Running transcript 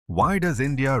Why does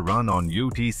India run on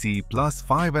UTC plus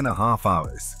 5.5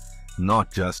 hours, not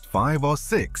just 5 or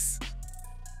 6?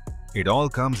 It all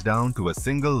comes down to a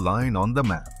single line on the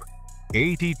map,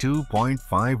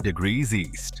 82.5 degrees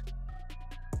east.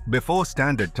 Before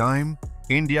Standard Time,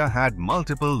 India had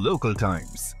multiple local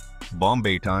times,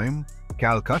 Bombay Time,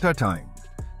 Calcutta Time,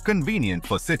 convenient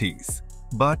for cities,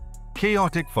 but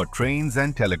chaotic for trains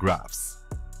and telegraphs.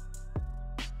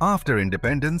 After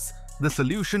independence, the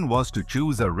solution was to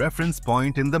choose a reference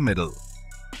point in the middle.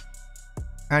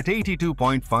 At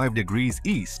 82.5 degrees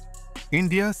east,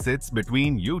 India sits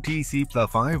between UTC plus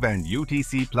 5 and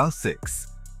UTC plus 6,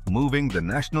 moving the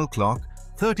national clock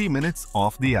 30 minutes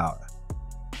off the hour.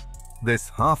 This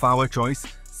half-hour choice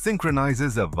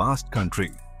synchronizes a vast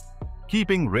country,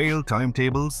 keeping rail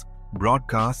timetables,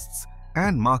 broadcasts,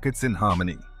 and markets in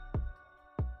harmony.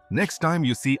 Next time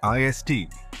you see IST,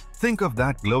 think of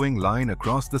that glowing line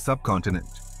across the subcontinent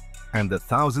and the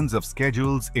thousands of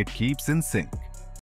schedules it keeps in sync.